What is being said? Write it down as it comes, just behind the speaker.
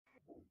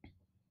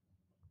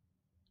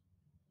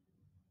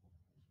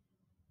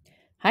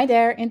Hi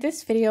there, in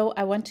this video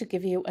I want to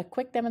give you a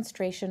quick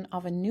demonstration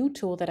of a new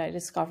tool that I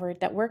discovered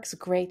that works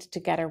great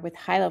together with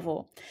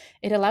HighLevel.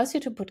 It allows you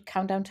to put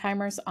countdown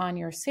timers on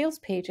your sales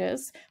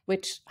pages,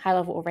 which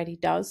HighLevel already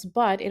does,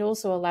 but it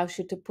also allows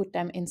you to put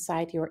them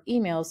inside your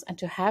emails and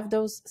to have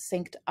those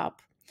synced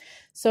up.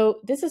 So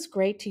this is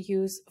great to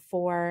use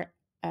for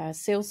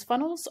sales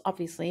funnels,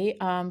 obviously,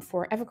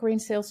 for evergreen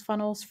sales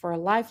funnels, for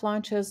live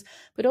launches,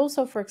 but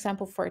also, for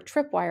example, for a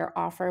tripwire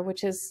offer,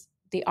 which is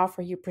the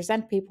offer you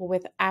present people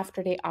with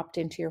after they opt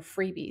into your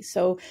freebie.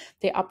 So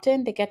they opt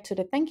in, they get to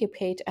the thank you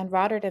page, and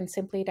rather than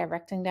simply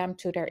directing them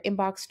to their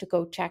inbox to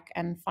go check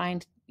and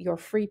find your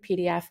free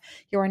PDF,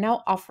 you are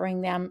now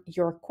offering them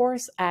your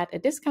course at a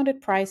discounted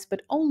price,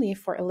 but only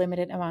for a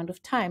limited amount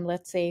of time,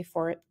 let's say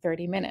for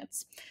 30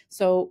 minutes.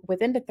 So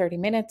within the 30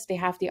 minutes, they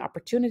have the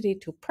opportunity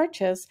to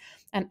purchase.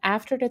 And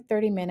after the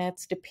 30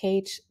 minutes, the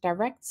page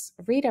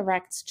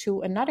redirects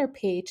to another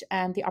page,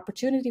 and the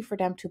opportunity for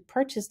them to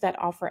purchase that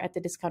offer at the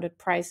discounted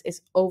price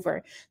is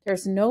over.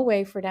 There's no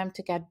way for them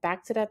to get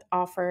back to that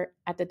offer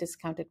at the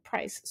discounted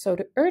price. So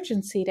the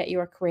urgency that you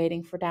are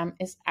creating for them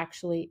is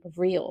actually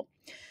real.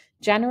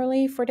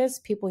 Generally, for this,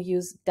 people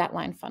use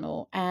Deadline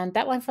Funnel, and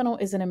Deadline Funnel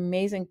is an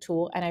amazing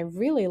tool, and I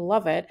really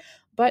love it,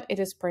 but it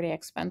is pretty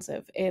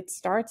expensive. It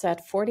starts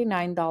at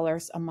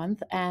 $49 a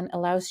month and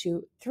allows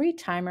you 3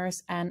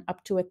 timers and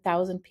up to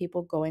 1,000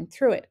 people going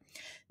through it.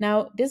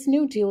 Now, this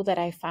new deal that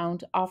I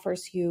found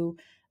offers you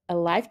a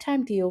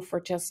lifetime deal for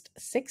just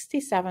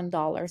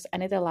 $67,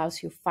 and it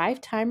allows you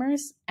 5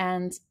 timers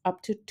and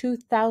up to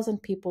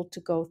 2,000 people to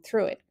go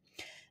through it.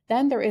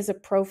 Then there is a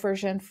pro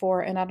version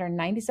for another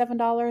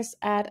 $97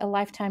 at a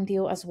lifetime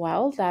deal as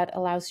well that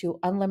allows you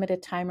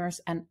unlimited timers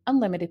and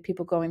unlimited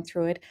people going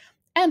through it.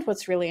 And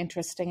what's really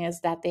interesting is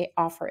that they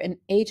offer an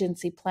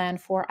agency plan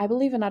for, I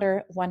believe,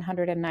 another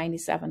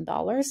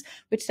 $197,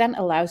 which then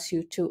allows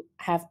you to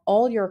have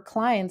all your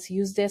clients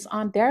use this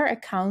on their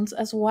accounts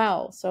as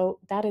well. So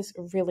that is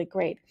really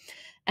great.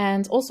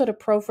 And also the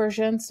pro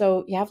version.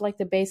 So you have like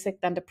the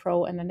basic, then the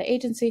pro, and then the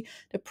agency.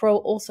 The pro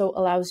also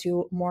allows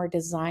you more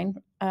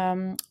design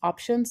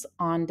options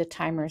on the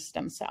timers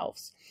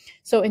themselves.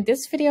 So in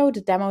this video,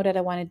 the demo that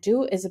I want to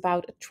do is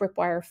about a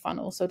tripwire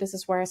funnel. So this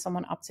is where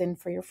someone opts in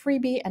for your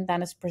freebie and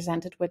then is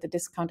presented with a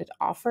discounted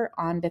offer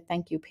on the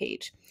thank you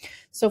page.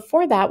 So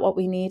for that, what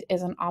we need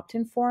is an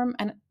opt-in form,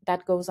 and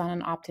that goes on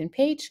an opt-in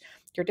page,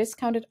 your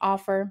discounted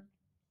offer,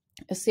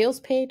 a sales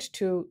page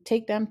to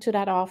take them to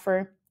that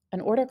offer, an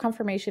order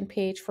confirmation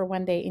page for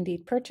when they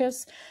indeed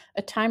purchase,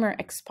 a timer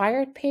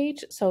expired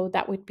page. So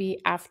that would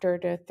be after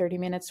the 30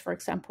 minutes, for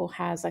example,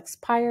 has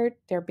expired,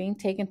 they're being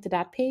taken to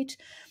that page.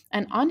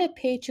 And on that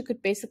page, you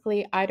could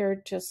basically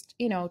either just,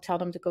 tell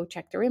them to go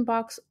check their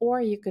inbox,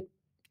 or you could,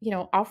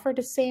 offer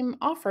the same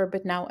offer,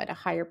 but now at a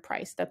higher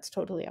price. That's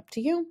totally up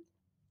to you.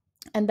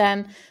 And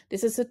then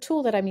this is a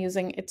tool that I'm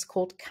using. It's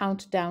called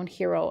Countdown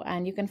Hero,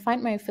 and you can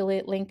find my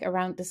affiliate link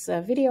around this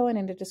video and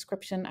in the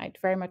description. I'd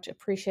very much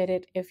appreciate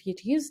it if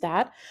you'd use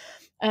that.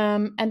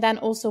 And then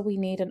also we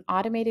need an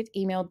automated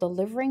email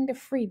delivering the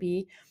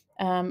freebie,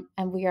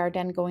 and we are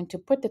then going to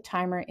put the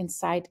timer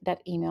inside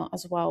that email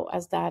as well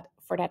as that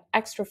for that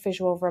extra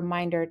visual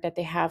reminder that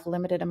they have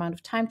limited amount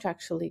of time to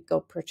actually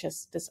go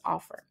purchase this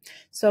offer.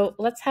 So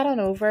let's head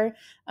on over.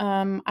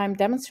 I'm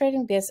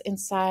demonstrating this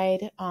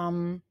inside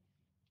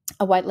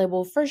a white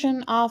label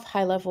version of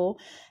HighLevel.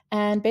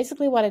 And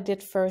basically what I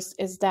did first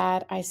is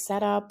that I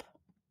set up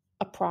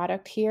a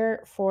product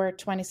here for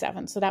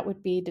 27. So that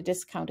would be the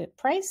discounted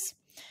price.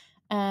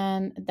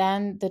 And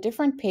then the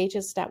different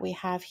pages that we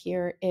have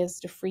here is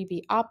the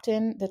freebie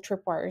opt-in, the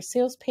tripwire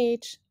sales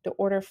page, the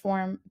order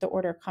form, the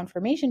order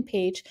confirmation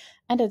page,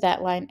 and the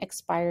deadline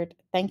expired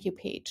thank you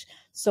page.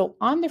 So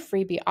on the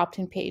freebie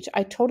opt-in page,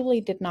 I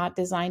totally did not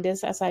design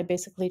this, as I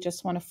basically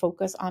just want to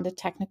focus on the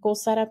technical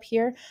setup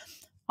here.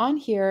 On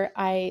here,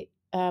 I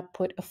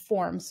put a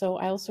form. So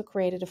I also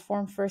created a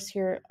form first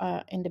here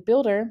in the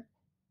builder,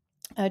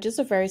 just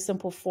a very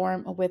simple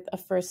form with a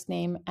first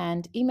name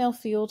and email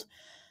field.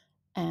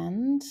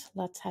 And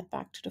let's head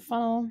back to the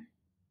funnel.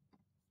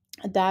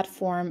 That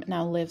form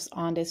now lives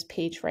on this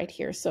page right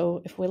here.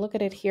 So if we look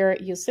at it here,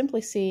 you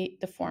simply see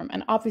the form.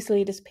 And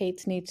obviously this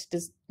page needs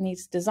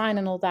design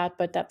and all that,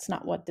 but that's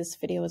not what this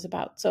video is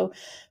about. So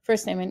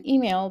first name and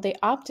email, they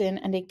opt in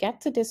and they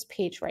get to this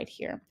page right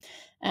here.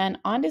 And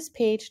on this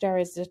page, there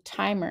is the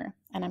timer,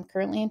 and I'm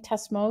currently in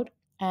test mode.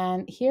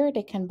 And here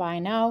they can buy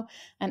now.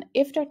 And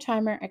if their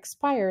timer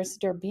expires,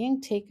 they're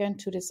being taken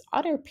to this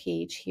other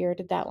page here,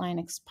 the deadline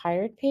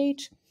expired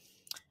page.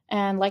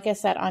 And like I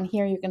said, on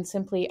here, you can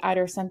simply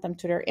either send them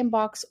to their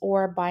inbox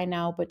or buy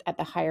now, but at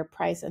the higher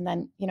price. And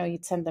then,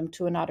 you'd send them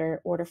to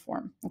another order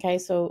form. Okay,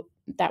 so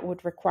that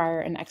would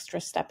require an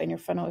extra step in your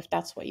funnel if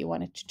that's what you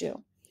wanted to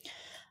do.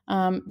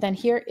 Then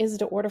here is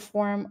the order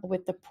form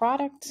with the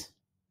product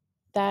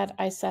that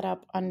I set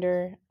up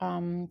under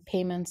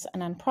payments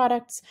and then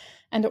products.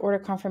 And the order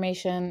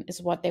confirmation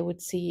is what they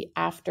would see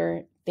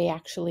after they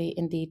actually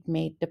indeed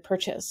made the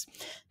purchase.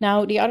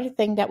 Now, the other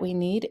thing that we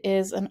need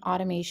is an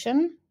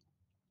automation.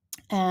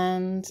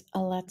 And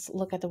let's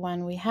look at the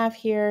one we have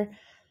here.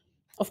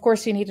 Of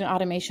course, you need an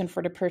automation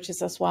for the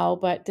purchase as well,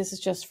 but this is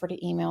just for the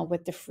email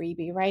with the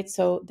freebie, right?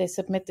 So they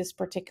submit this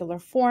particular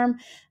form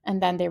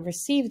and then they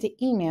receive the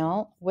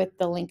email with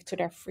the link to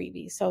their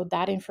freebie. So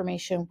that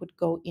information would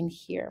go in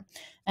here.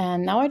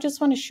 And now I just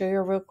want to show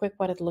you real quick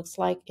what it looks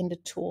like in the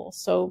tool.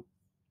 So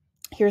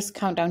here's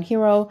Countdown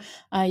Hero.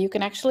 You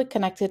can actually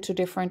connect it to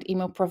different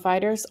email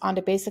providers on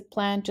the basic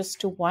plan,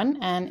 just to one.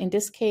 And in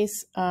this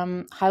case,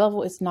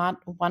 HighLevel is not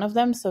one of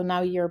them. So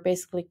now you're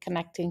basically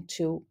connecting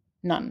to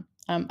none.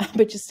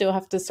 But you still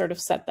have to sort of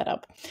set that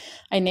up.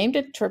 I named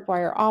it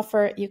Tripwire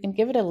Offer. You can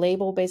give it a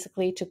label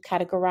basically to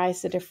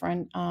categorize the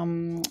different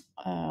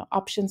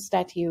options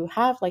that you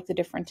have, like the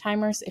different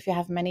timers. If you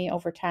have many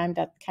over time,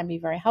 that can be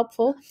very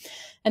helpful.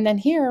 And then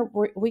here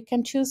we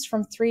can choose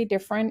from 3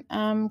 different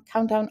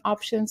countdown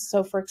options.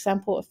 So for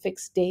example, a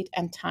fixed date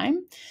and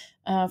time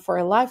for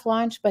a live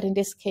launch, but in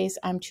this case,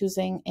 I'm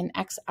choosing in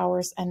X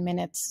hours and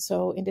minutes.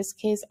 So in this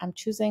case, I'm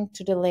choosing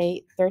to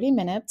delay 30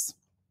 minutes.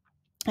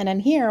 And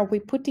then here we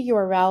put the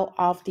URL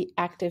of the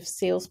active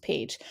sales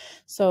page.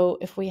 So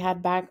if we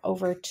head back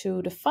over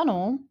to the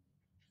funnel,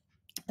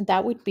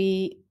 that would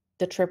be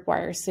the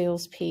Tripwire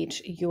sales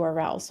page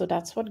URL. So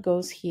that's what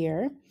goes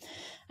here.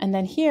 And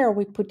then here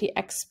we put the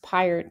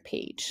expired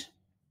page.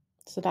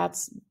 So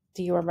that's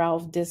the URL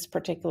of this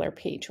particular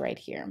page right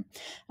here.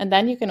 And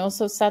then you can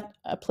also set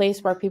a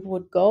place where people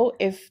would go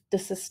if the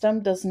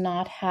system does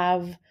not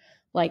have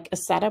like a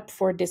setup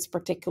for this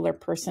particular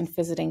person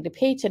visiting the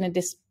page. And in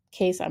this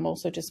case, I'm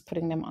also just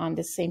putting them on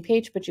the same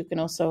page, but you can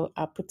also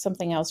put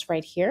something else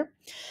right here.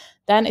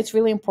 Then it's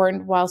really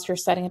important whilst you're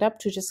setting it up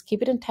to just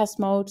keep it in test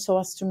mode so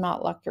as to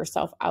not lock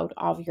yourself out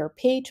of your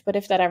page. But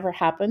if that ever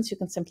happens, you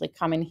can simply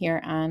come in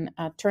here and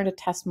turn the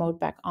test mode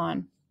back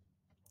on.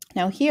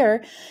 Now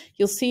here,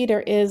 you'll see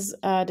there is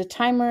the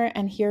timer,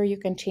 and here you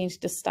can change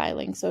the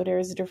styling. So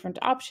there's different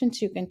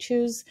options you can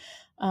choose,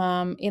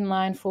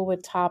 inline, full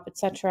width, top,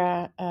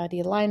 etc. The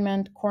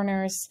alignment,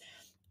 corners.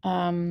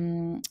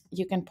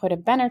 You can put a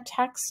banner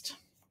text.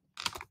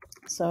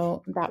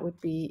 So that would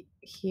be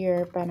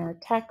here, banner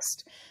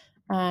text.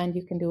 And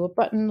you can do a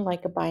button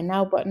like a buy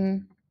now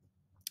button.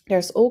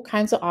 There's all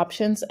kinds of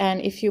options.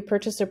 And if you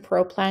purchase a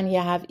pro plan, you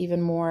have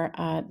even more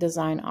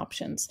design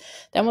options.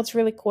 Then what's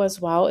really cool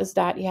as well is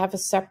that you have a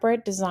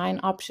separate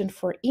design option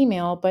for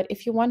email. But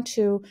if you want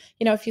to,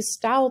 if you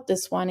styled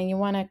this one and you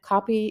want to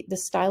copy the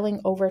styling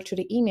over to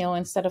the email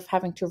instead of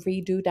having to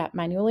redo that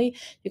manually,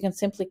 you can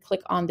simply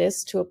click on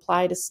this to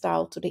apply the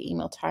style to the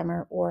email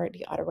timer or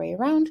the other way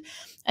around.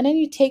 And then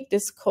you take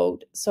this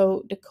code.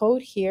 So the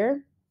code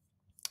here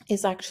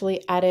is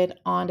actually added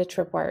on the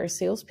Tripwire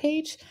sales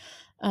page.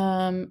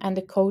 And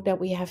the code that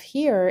we have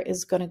here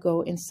is going to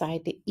go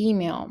inside the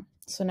email.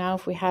 So now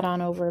if we head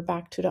on over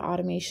back to the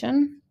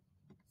automation,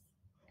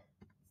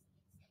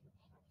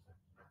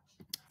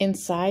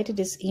 inside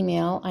this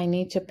email, I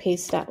need to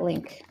paste that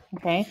link.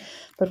 Okay,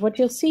 but what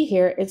you'll see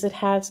here is it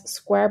has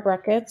square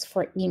brackets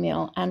for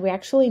email, and we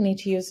actually need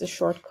to use the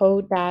short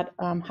code that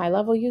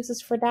HighLevel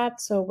uses for that.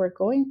 So we're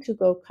going to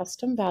go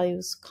custom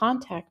values,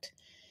 contact,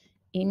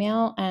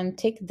 email, and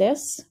take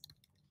this,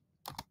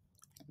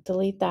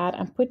 delete that,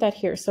 and put that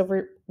here.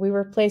 So we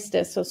replace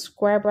this. So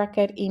square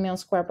bracket, email,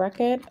 square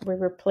bracket, we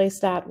replace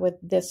that with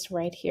this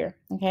right here.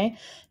 Okay,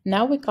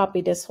 now we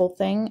copy this whole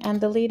thing and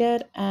delete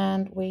it,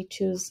 and we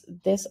choose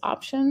this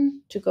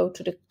option to go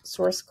to the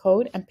source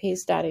code and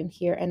paste that in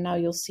here. And now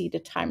you'll see the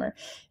timer.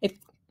 It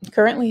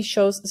currently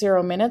shows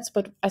 0 minutes,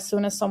 but as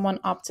soon as someone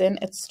opts in,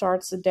 it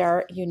starts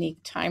their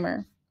unique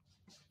timer.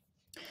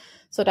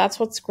 So that's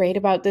what's great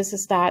about this,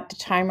 is that the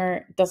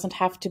timer doesn't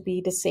have to be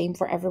the same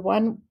for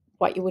everyone,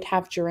 what you would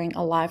have during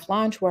a live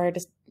launch where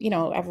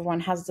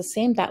everyone has the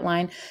same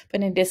deadline.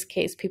 But in this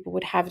case, people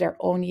would have their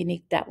own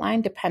unique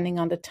deadline depending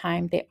on the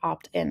time they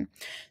opt in.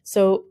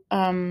 So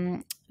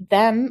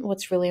then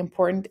what's really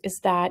important is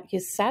that you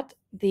set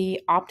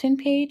the opt-in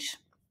page.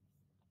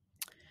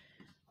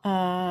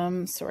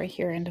 So right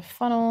here in the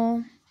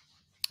funnel,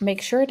 make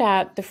sure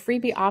that the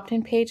freebie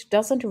opt-in page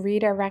doesn't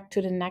redirect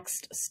to the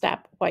next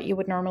step. What you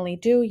would normally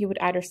do, you would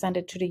either send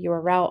it to the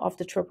URL of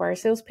the Tripwire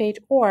sales page,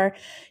 or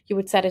you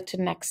would set it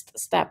to next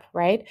step,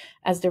 right,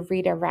 as the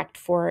redirect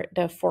for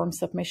the form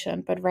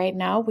submission. But right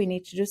now we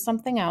need to do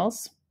something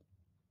else,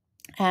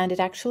 and it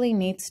actually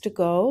needs to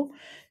go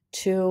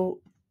to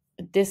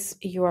this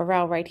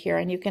URL right here,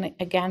 and you can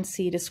again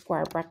see the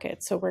square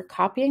bracket. So we're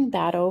copying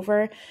that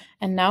over,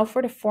 and now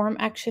for the form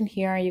action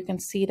here, you can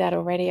see that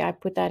already I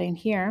put that in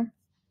here.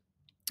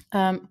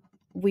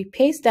 We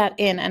paste that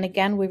in, and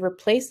again, we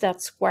replace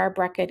that square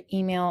bracket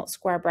email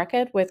square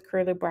bracket with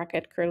curly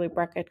bracket,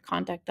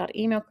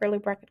 contact.email,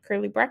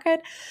 curly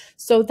bracket,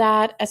 so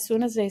that as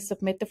soon as they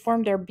submit the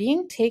form, they're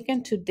being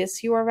taken to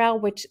this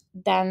URL, which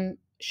then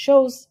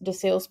shows the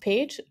sales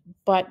page,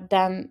 but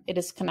then it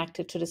is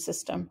connected to the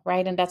system,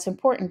 right? And that's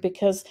important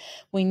because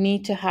we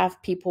need to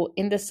have people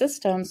in the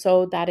system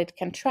so that it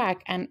can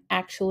track and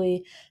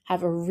actually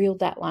have a real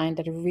deadline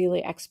that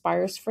really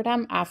expires for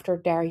them after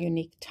their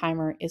unique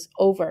timer is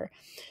over.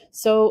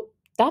 So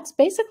That's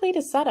basically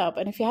the setup.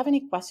 And if you have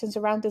any questions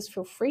around this,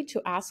 feel free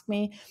to ask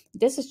me.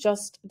 This is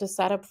just the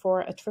setup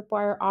for a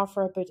tripwire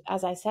offer. But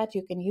as I said,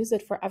 you can use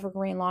it for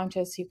evergreen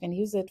launches. You can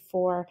use it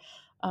for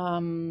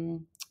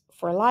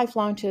live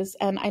launches.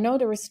 And I know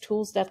there is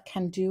tools that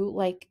can do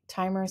like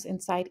timers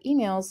inside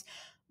emails,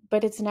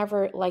 but it's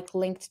never like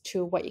linked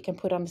to what you can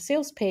put on the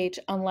sales page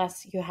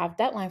unless you have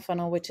deadline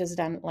funnel, which is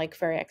then like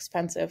very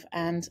expensive.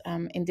 And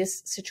in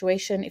this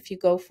situation, if you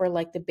go for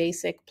like the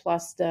basic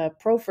plus the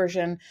pro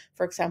version,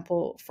 for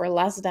example, for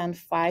less than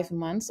 5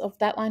 months of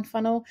deadline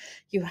funnel,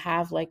 you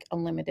have like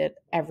unlimited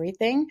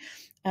everything.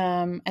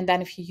 And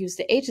then if you use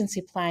the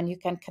agency plan, you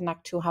can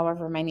connect to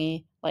however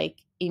many like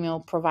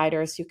email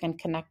providers. You can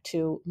connect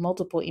to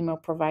multiple email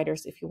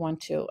providers if you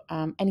want to,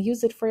 and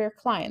use it for your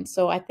clients.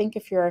 So I think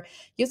if you're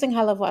using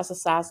HighLevel as a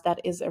SaaS,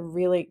 that is a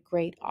really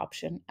great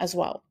option as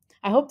well.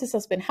 I hope this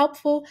has been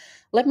helpful.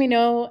 Let me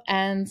know.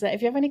 And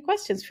if you have any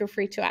questions, feel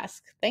free to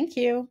ask. Thank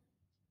you.